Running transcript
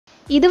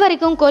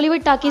இதுவரைக்கும்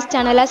கோலிவுட் டாக்கீஸ்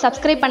சேனலை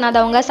சப்ஸ்கிரைப்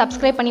பண்ணாதவங்க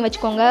சப்ஸ்கிரைப் பண்ணி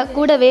வச்சுக்கோங்க.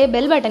 கூடவே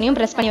பெல் பட்டனையும்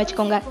ப்ரெஸ் பண்ணி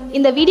வச்சுக்கோங்க.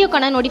 இந்த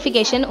வீடியோக்கான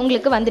நோட்டிஃபிகேஷன்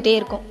உங்களுக்கு வந்துட்டே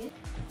இருக்கும்.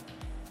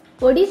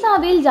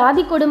 ஒடிசாவில்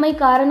ஜாதி கொடுமை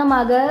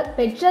காரணமாக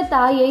பெற்ற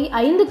தாயை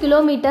 5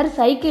 கிலோமீட்டர்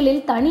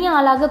சைக்கிளில் தனி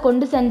ஆளாக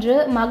கொண்டு சென்று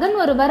மகன்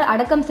ஒருவர்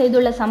அடக்கம்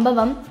செய்துள்ள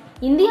சம்பவம்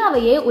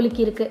இந்தியாவையே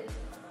உலுக்கியிருக்கு.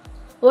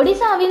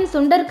 ஒடிசாவின்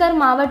சுண்டர்கர்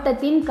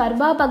மாவட்டத்தின்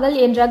கர்பாபகல்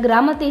என்ற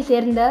கிராமத்தை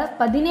சேர்ந்த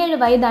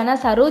 17 வயதான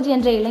சரோஜ்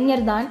என்ற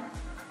இளைஞர்தான்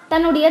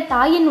தன்னுடைய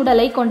தாயின்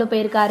உடலை கொண்டு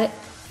போயிருக்காரு.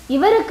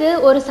 இவருக்கு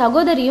ஒரு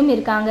சகோதரியும்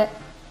இருக்காங்க.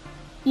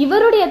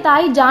 இவருடைய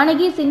தாய்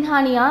ஜானகி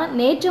சின்ஹானியா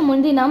நேற்று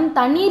முன்தினம்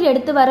தண்ணீர்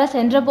எடுத்து வர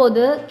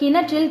சென்றபோது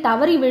கிணற்றில்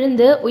தவறி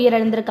விழுந்து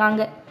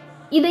உயிரிழந்திருக்காங்க.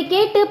 இதை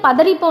கேட்டு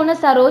பதறிப்போன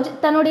சரோஜ்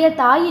தன்னுடைய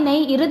தாயினை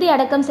இறுதி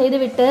அடக்கம்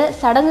செய்துவிட்டு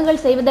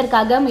சடங்குகள்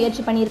செய்வதற்காக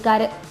முயற்சி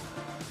பண்ணியிருக்காரு.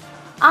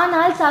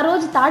 ஆனால்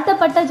சரோஜ்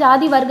தாழ்த்தப்பட்ட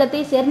ஜாதி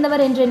வர்க்கத்தை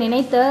சேர்ந்தவர் என்று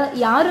நினைத்து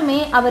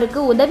யாருமே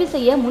அவருக்கு உதவி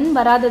செய்ய முன்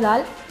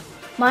வராததால்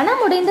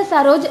மனமுடைந்த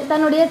சரோஜ்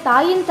தன்னுடைய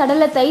தாயின்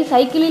சடலத்தை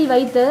சைக்கிளில்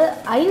வைத்து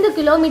 5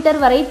 கிலோமீட்டர்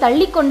வரை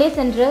தள்ளிக்கொண்டே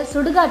சென்று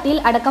சுடுகாட்டில்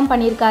அடக்கம்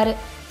பண்ணியிருக்காரு.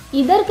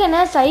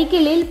 இதற்கென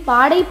சைக்கிளில்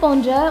பாடை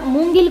போன்ற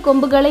மூங்கில்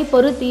கொம்புகளை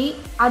பொருத்தி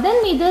அதன்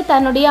மீது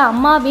தன்னுடைய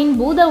அம்மாவின்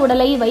பூத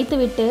உடலை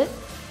வைத்துவிட்டு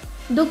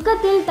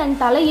துக்கத்தில் தன்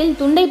தலையில்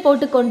துண்டை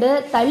போட்டுக்கொண்டு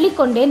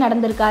தள்ளிக்கொண்டே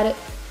நடந்திருக்காரு.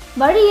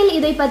 வழியில்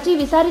இதை பற்றி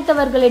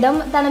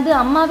விசாரித்தவர்களிடம் தனது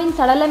அம்மாவின்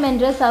சடலம்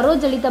என்று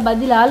சரோஜ் அளித்த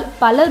பதிலால்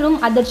பலரும்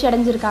அதிர்ச்சி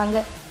அடைஞ்சிருக்காங்க.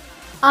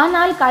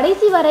 ஆனால்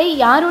கடைசி வரை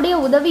யாருடைய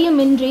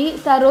உதவியுமின்றி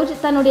சரோஜ்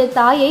தன்னுடைய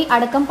தாயை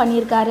அடக்கம்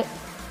பண்ணியிருக்காரு.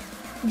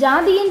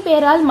 ஜாதியின்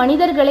பேரால்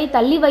மனிதர்களை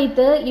தள்ளி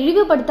வைத்து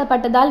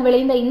இழிவுபடுத்தப்பட்டதால்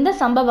விளைந்த இந்த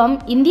சம்பவம்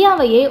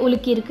இந்தியாவையே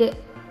உலுக்கியிருக்கு.